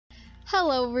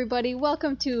Hello everybody,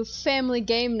 welcome to Family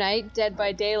Game Night, Dead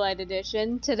by Daylight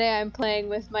edition. Today I'm playing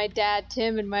with my dad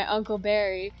Tim and my uncle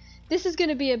Barry. This is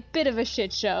gonna be a bit of a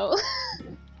shit show.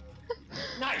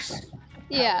 Nice!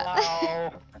 Yeah. Hello.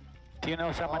 Do you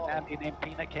know someone happy named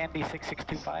Peanut Candy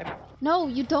 6625? No,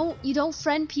 you don't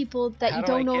friend people that How you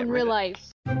do I don't know get in rid real of-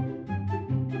 life.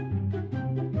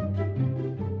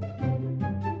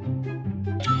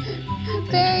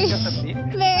 Barry,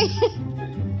 Barry,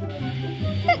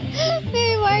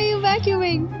 Barry, why are you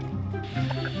vacuuming?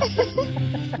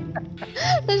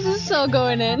 This is so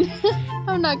going in.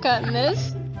 I'm not cutting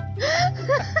this.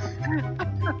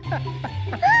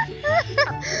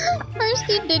 First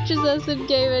he ditches us in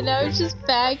game and now he's just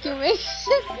vacuuming.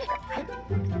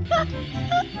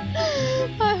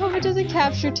 I hope it doesn't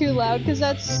capture too loud because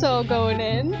that's so going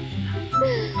in.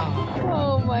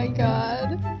 Oh my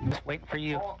god. Just waiting for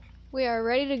you. We are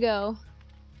ready to go.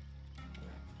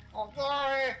 Oh,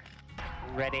 sorry!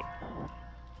 Ready.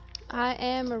 I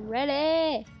am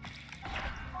ready.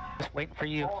 Just waiting for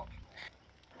you.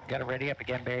 Gotta ready up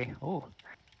again, Barry. Ooh.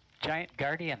 Giant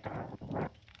Guardian.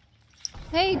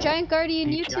 Hey, Giant Guardian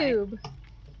Hey, YouTube.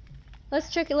 Let's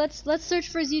check it. Let's search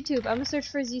for his YouTube. I'm gonna search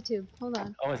for his YouTube. Hold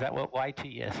on. Oh, is that what YT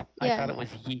is? Yeah. I thought it was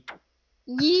Yeet.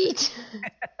 Yeet.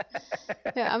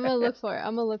 Yeah, I'm gonna look for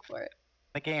it.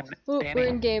 The game. Ooh, Danny. we're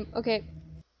in game. Okay.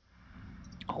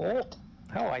 Oh,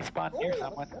 I spawned near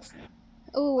someone.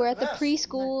 Ooh, we're at the Yes.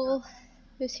 preschool.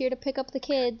 Who's here to pick up the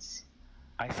kids?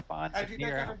 I spawned Have you guys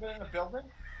near. ever been in a building?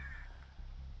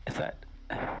 Is that?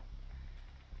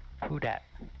 Who dat?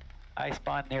 I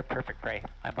spawned near Perfect Prey.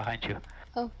 I'm behind you.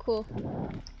 Oh, cool.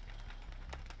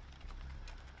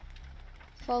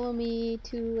 Follow me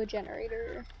to a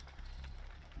generator.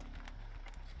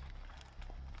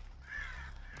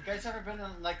 You guys ever been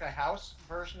in like a house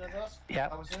version of this? Yeah.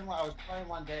 I was playing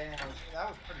one day and that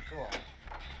was pretty cool.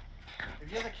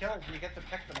 If you're the killer, do you get to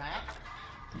pick the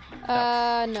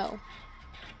map? No.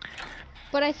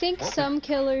 But I think What some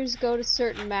killers go to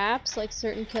certain maps, like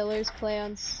certain killers play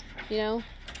on, you know,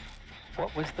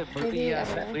 What was the Maybe, movie I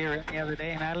don't that know. we were in the other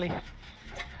day, Natalie?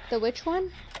 the which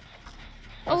one?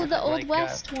 Oh, Wasn't the it Old like,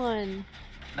 West one.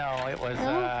 No, it was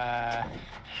No?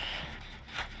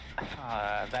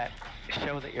 that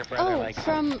show that your brother Oh, likes.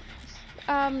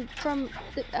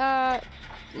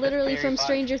 literally Barry from Bonds.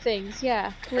 Stranger Things.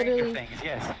 Yeah, Stranger literally. Things,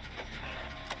 yes.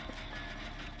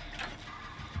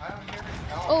 I don't hear this.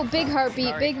 Oh, big heartbeat,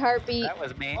 Sorry. big heartbeat. That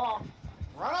was me. Oh,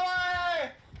 run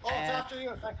away! Oh, it's And- after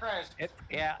you, that Christ.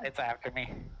 Yeah, it's after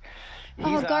me. He's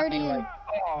Oh, on me Guardian. like,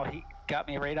 oh, he got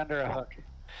me right under a hook.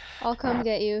 I'll come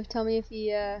get you. Tell me if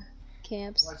he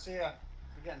camps. Let's see ya.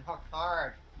 You're getting hooked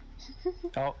hard.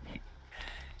 Oh,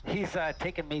 he's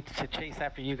taking me to chase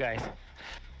after you guys.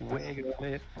 Wiggle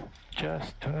it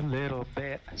just a little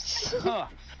bit. Huh.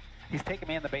 He's taking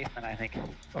me in the basement, I think.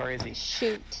 Or is he?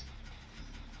 Shoot.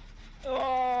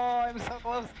 Oh, I'm so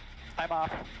close. I'm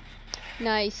off.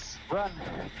 Nice. Run.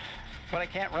 But I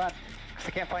can't run because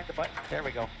I can't find the button. There we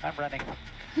go. I'm running.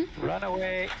 Run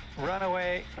away. Run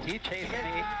away. He chasing You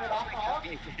me. get off the Got hook?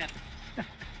 me again.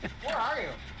 Where are you?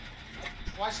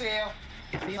 Oh, I see you.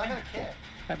 You see It's like me? a kid.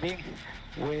 I'm being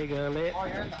wiggle it. Oh,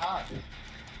 you're in the hut.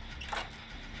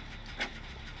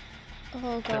 Oh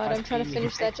There god, I'm must trying to be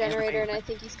finish that in the generator and I basement.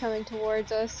 think he's coming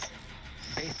towards us.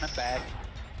 Basement bad.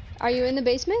 Are you in the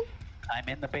basement? I'm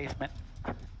in the basement.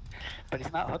 But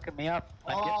he's not hooking me up.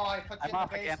 Oh, I put you I'm in the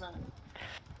off again. basement.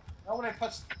 Nobody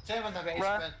puts Tim in the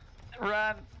basement.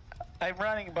 Run. I'm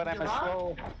running, but You I'm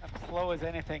run? I'm slow as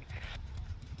anything.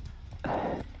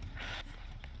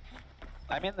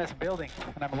 I'm in this building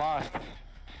and I'm lost.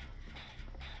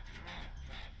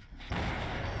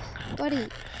 Buddy.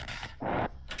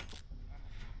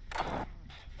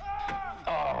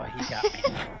 Oh, he got me.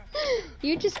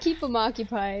 You just keep him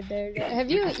occupied there. Have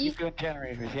you just eat? keep doing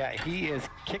generators? Yeah, he is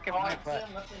kicking Oh, my I butt. see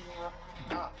him lifting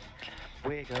you up.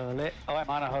 Wiggle it. Oh, I'm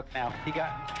on a hook now. He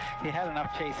had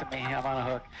enough chasing me. I'm on a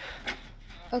hook.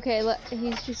 Okay,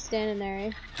 he's just standing there.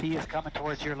 Eh? He is coming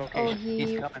towards your location. he-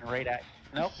 He's coming right at.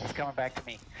 Nope, he's coming back to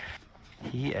me.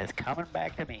 He is coming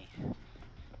back to me.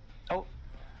 Oh.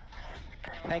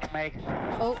 Thanks, Meg.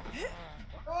 Oh,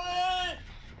 Hey!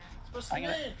 It's supposed to I'm be.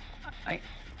 gonna-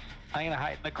 I'm gonna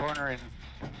hide in the corner and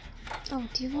oh,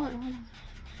 do you want? Hold on.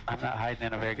 I'm not hiding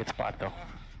in a very good spot though.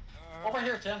 Over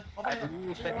here, Tim. Over I here.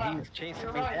 believe To your that right. he's chasing To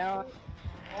me your right. down.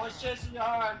 Oh, he's chasing you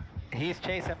hard. He's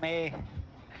chasing me.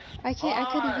 I can't. I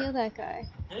couldn't Alright. heal that guy.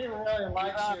 He really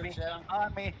likes on you, me. Tim.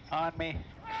 On me. On me.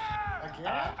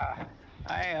 Again?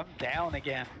 I am down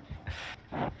again.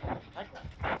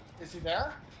 Is he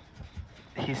there?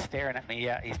 He's staring at me.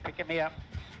 Yeah, he's picking me up.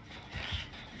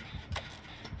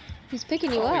 He's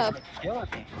picking you Oh, up. he's killing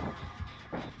me.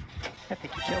 I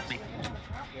think he killed me.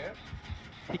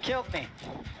 He killed me.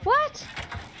 What?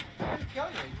 He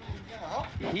killed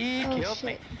you. He Oh, killed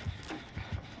me.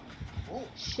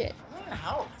 shit. Shit.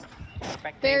 How?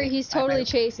 Spectating. Barry, he's totally I'm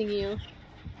chasing you.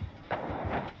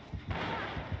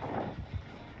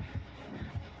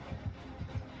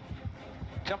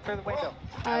 Jump through the window.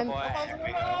 I'm- Oh, boy. There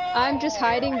we go. I'm just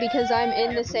hiding because I'm in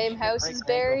the Can't same believe you house break as the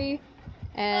Barry,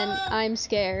 and I'm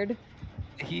scared.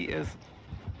 He is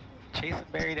chasing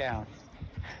Barry down.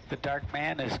 The dark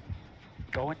man is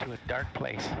going to a dark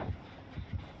place.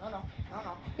 No.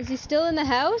 Is he still in the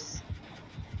house?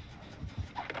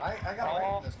 I got away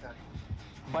from this guy.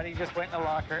 But he just went in the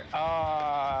locker. Oh,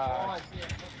 I see it.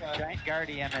 This guy. Giant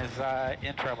Guardian is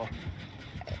in trouble.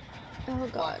 Oh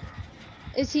god.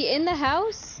 Is he in the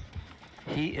house?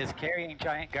 He is carrying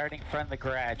Giant Guardian from the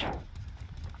garage.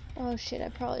 Oh shit, I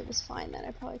probably was fine then.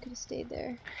 I probably could have stayed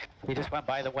there. He just went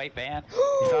by the white van.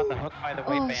 He's on the hook by the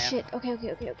white Oh van. shit, okay.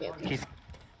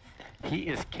 He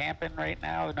is camping right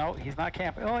now. No, he's not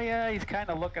camping. Oh yeah, he's kind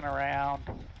of looking around,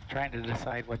 trying to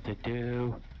decide what to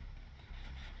do.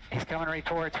 He's coming right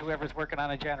towards whoever's working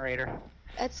on a generator.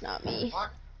 That's not me.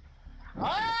 Fuck.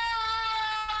 Ah!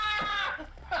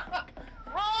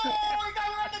 Roll! We got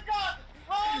him in the gun!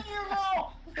 Roll, you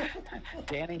roll!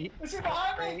 Danny, Is he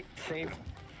behind me? right, saved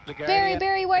the Guardian.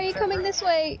 Barry, why are you Except coming this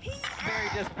way? Barry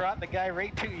just brought the guy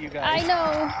right to you guys. I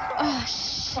know. Oh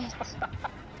shit.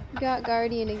 Got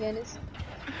Guardian again. It's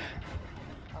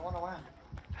I want to win.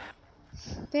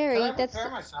 Barry, Can I that's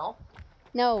prepare myself?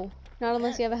 no, not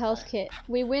unless you have a health kit.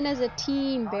 We win as a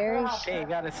team, Barry. Okay, you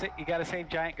gotta save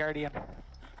Giant Guardian.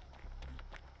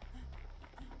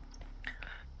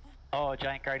 Oh,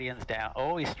 Giant Guardian's down.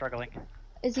 Oh, he's struggling.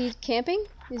 Is he camping?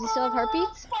 Does he still have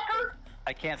heartbeats?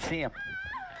 I can't see him.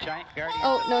 Giant Guardian.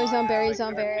 Oh no, he's on Barry. He's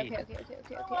on Heartbeat. Barry.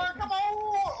 Okay. Come on!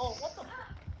 Oh, what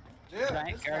the? Dude,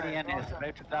 Giant this guy Guardian is awesome.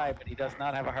 about to die, but he does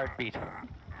not have a heartbeat.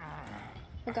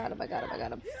 I got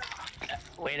him.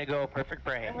 Way to go, perfect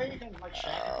prey. Can't wait, you can, like,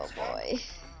 shake Oh this guy. boy.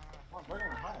 Come on, bring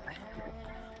him higher.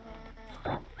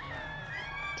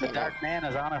 The Okay, dark man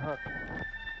is on a hook.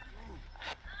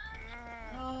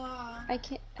 I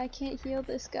can't heal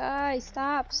this guy.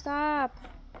 Stop.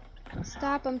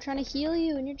 I'm trying to heal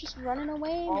you and you're just running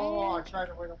away, Oh, I man. tried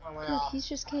to wiggle my way Look, off. he's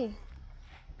just K.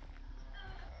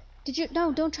 Did you?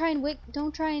 No, don't try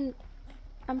and.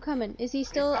 I'm coming. Is he He's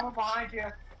still? coming behind you.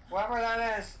 Whoever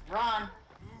that is, run.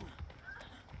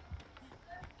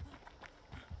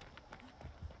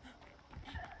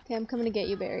 Okay, I'm coming to get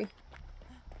you, Barry.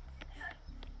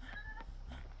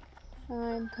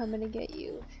 I'm coming to get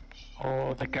you.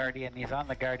 Oh, the Guardian. He's on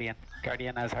the Guardian.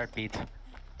 Guardian has heartbeats.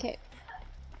 Okay.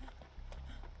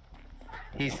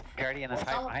 Guardian is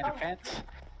hiding behind a fence.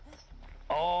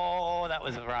 Oh, that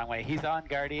was the wrong way. He's on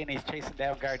Guardian. He's chasing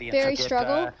down Guardian. Barry, So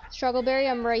get, struggle, Barry.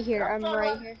 I'm right here. Yeah, I'm no,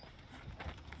 right no. here.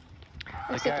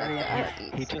 The Except I've Guardian. got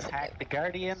heartbeats. He just hacked the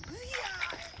Guardian.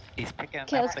 He's picking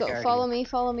Okay, up let's the go. Guardian.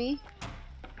 Follow me.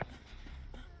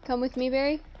 Come with me,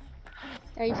 Barry.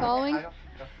 Are you following? I don't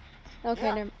think so. Okay,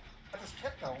 Yeah. never. I just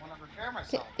hit though when I repair Okay,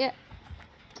 myself. yeah.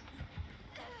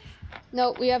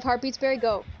 No, we have heartbeats, Barry.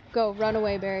 Go, run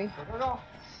away, Barry. Go.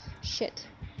 Shit.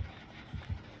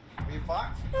 Are you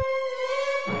fucked?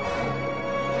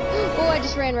 Oh, I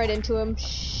just ran right into him.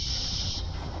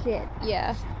 Shit.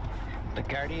 Yeah. The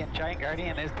Giant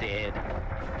Guardian is dead.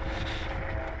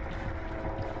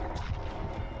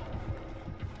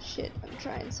 Shit. I'm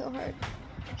trying so hard.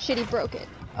 Shit, he broke it.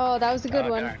 Oh, that was a good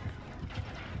one. Darn.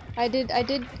 I did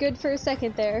good for a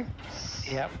second there.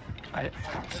 Yep. This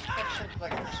chick's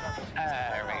like this one.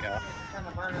 There we go. If you're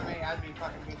gonna murder me, I'd be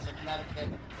fucking being some Connecticut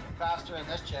faster than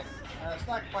this chick. And it's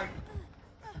not quite.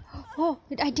 Oh,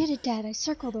 I did it, Dad. I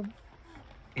circled him.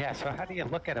 Yeah, so how do you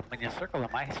look at him when you circle him?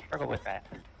 I struggle with that.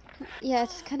 Yeah,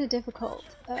 it's kind of difficult.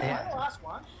 Yeah. I lost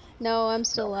one. No, I'm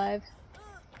still alive.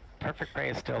 Perfect Prey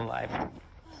is still alive.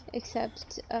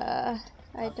 Except,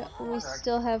 we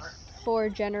still have 4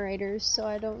 generators, so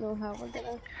I don't know how we're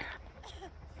gonna.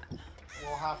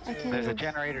 We'll have to. I can't There's a even-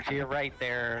 generator to your right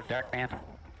there, Dark Man.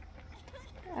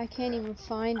 I can't even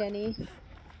find any.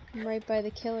 I'm right by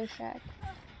the killer shack.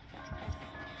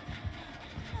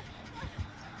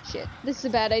 Shit, this is a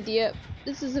bad idea.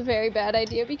 This is a very bad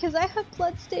idea because I have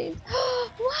bloodstains.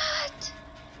 What?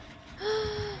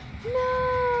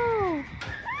 No!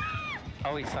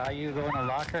 Oh, he saw you go in a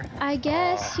locker? I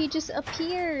guess Oh. he just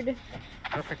appeared.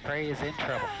 Perfect Prey is in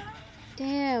trouble.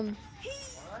 Damn.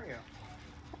 Where are you?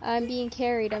 I'm being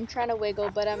carried. I'm trying to wiggle,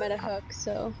 but I'm at a hook,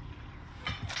 so.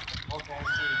 Okay, I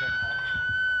see you getting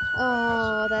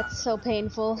Oh, that's so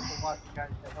painful. What? You got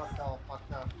the hook all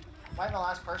fucked up. Am I the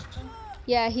last person?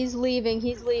 Yeah, he's leaving.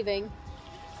 He's leaving.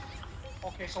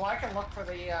 Okay, so I can look for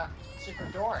the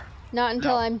secret door. Not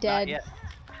until No, I'm not dead. yet.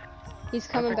 He's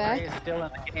coming Uncle Barry back. is still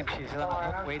in the game. She's Oh,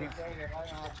 I waiting. was gonna say it. I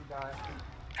don't let you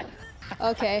die.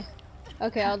 Okay.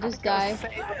 Okay, I'll just Go die.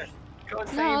 save her. Go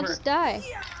save No, I'll her. just die.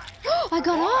 I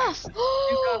got off! You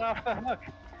got off the hook.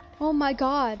 Oh my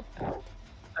god.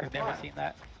 I've never seen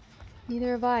that.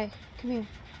 Neither have I. Come here.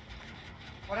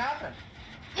 What happened?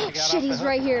 She got Shit, off the he's hook.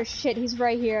 right here. Shit, he's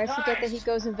right here. I forget that he Nice.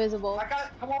 goes invisible. I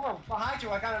got come over behind you.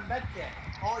 I got a med kit.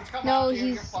 Oh, he's coming No, after you. You're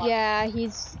he's fucked. yeah,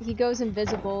 he goes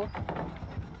invisible.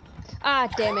 Ah,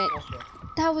 damn it.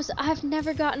 That was I've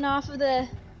never gotten off of the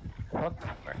Hook.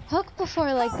 hook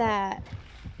before like that.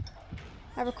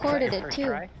 I recorded it too.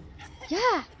 Try?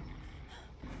 Yeah.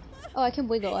 Oh, I can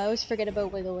wiggle. I always forget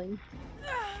about wiggling.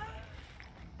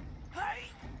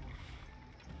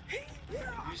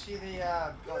 You see the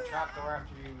trap door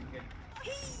after you get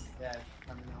dead.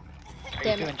 Let me know. Are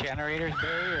Damn you it. doing generators,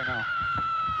 Barry, or no?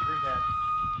 You're dead.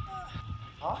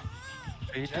 Huh?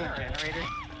 Are you doing generators?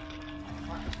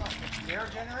 What, it's not the air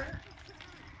generator?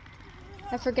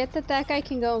 I forget that that guy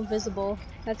can go invisible.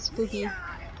 That's spooky.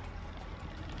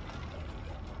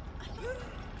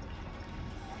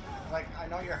 Like, I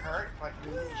know you're hurt, but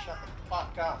you need to shut the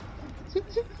fuck up.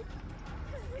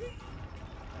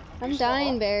 I'm You still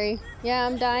dying, up? Barry. Yeah,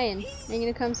 I'm dying. Are you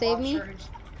gonna come save I'm me? sure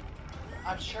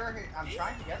I'm trying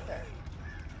to get there.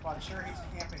 But I'm sure he's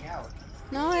camping out.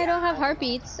 No, I don't have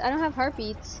heartbeats. I don't have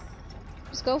heartbeats.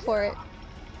 Just go for it.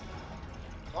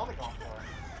 He's only going for it.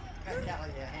 I can't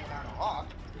let you hang down a log.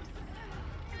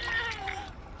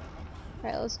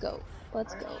 Alright, let's go.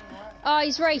 Let's go. Oh,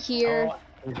 he's right here. Oh,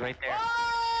 he's right there.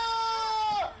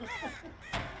 Ah!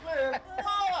 Man,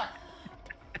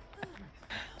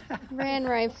 fuck! Ran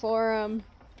right for him.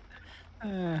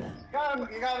 Got him,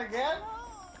 you got it again?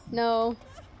 No.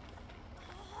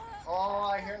 Oh,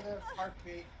 I hear the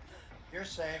heartbeat. You're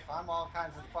safe. I'm all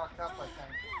kinds of fucked up, I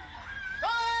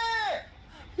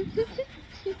think.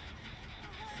 Hey!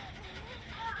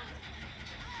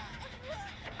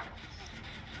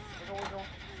 Wiggle, wiggle.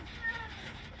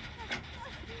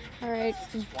 Alright,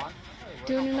 Just one.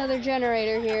 doing another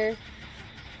generator here.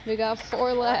 We got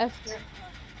 4 left.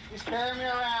 He's carrying me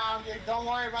around. Don't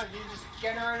worry about it. You just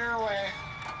generate her away.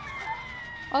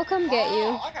 I'll come get you.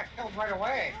 Oh, I got killed right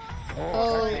away.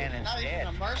 Oh. This man is Not even dead.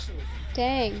 a mercy.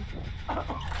 Dang.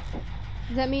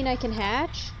 Does that mean I can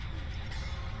hatch?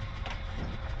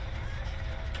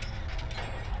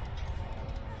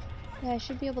 Yeah, I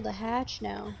should be able to hatch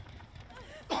now.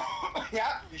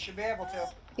 Yeah, you should be able to.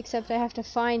 Except I have to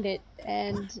find it,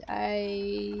 and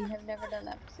I have never done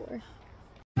that before.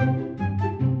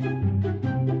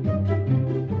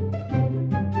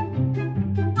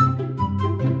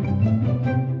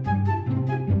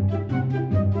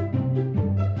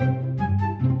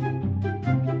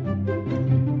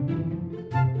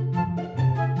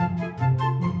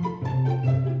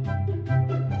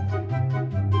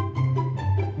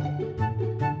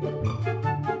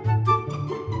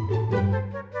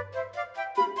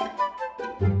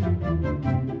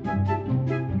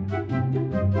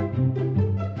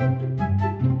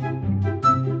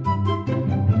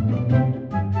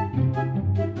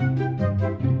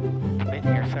 I've been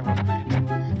here several times.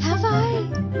 Have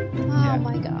I? Oh Yeah.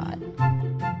 my god.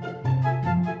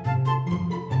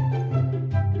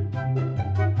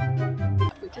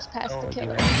 We just passed the Oh,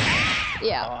 killer. yeah.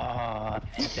 Yeah.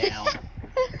 Oh, down.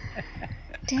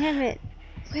 Damn it.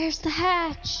 Where's the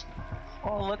hatch?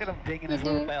 Oh, look at him dinging You his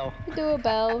little do- bell. You do a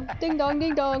bell. Ding dong,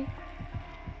 ding dong.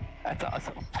 That's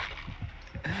awesome.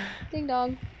 Ding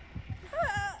dong.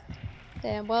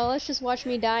 Damn, well, let's just watch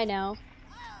me die now.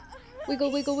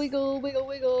 Wiggle, wiggle, wiggle, wiggle,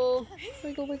 wiggle.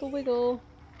 Wiggle, wiggle, wiggle.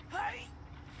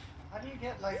 How do you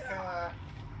get like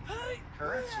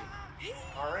currency?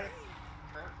 Already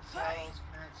sales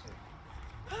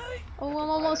currency. Oh, I'm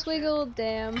almost wiggled.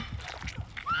 Damn.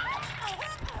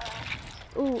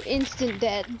 Ooh, instant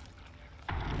dead.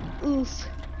 Oof.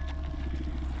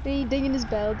 He dinging his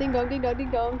bell. Ding dong, ding dong,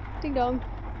 ding dong, ding dong.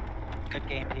 Good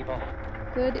game, people.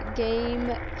 Good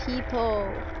game,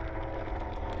 people.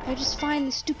 I just find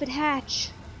the stupid hatch.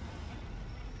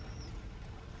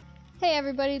 Hey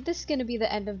everybody, this is gonna be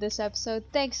the end of this episode.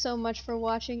 Thanks so much for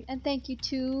watching, and thank you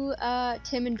to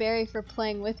Tim and Barry for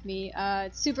playing with me.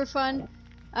 It's super fun.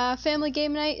 Family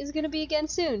game night is gonna be again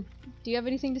soon. Do you have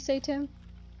anything to say, Tim?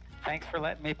 Thanks for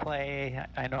letting me play.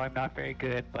 I know I'm not very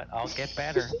good, but I'll get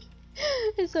better.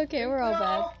 It's okay, we're all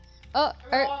bad. Oh,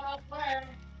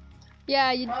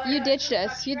 yeah, you ditched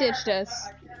us. You ditched us.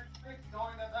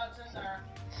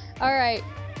 Alright,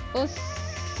 we'll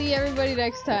see everybody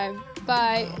next time.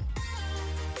 Bye.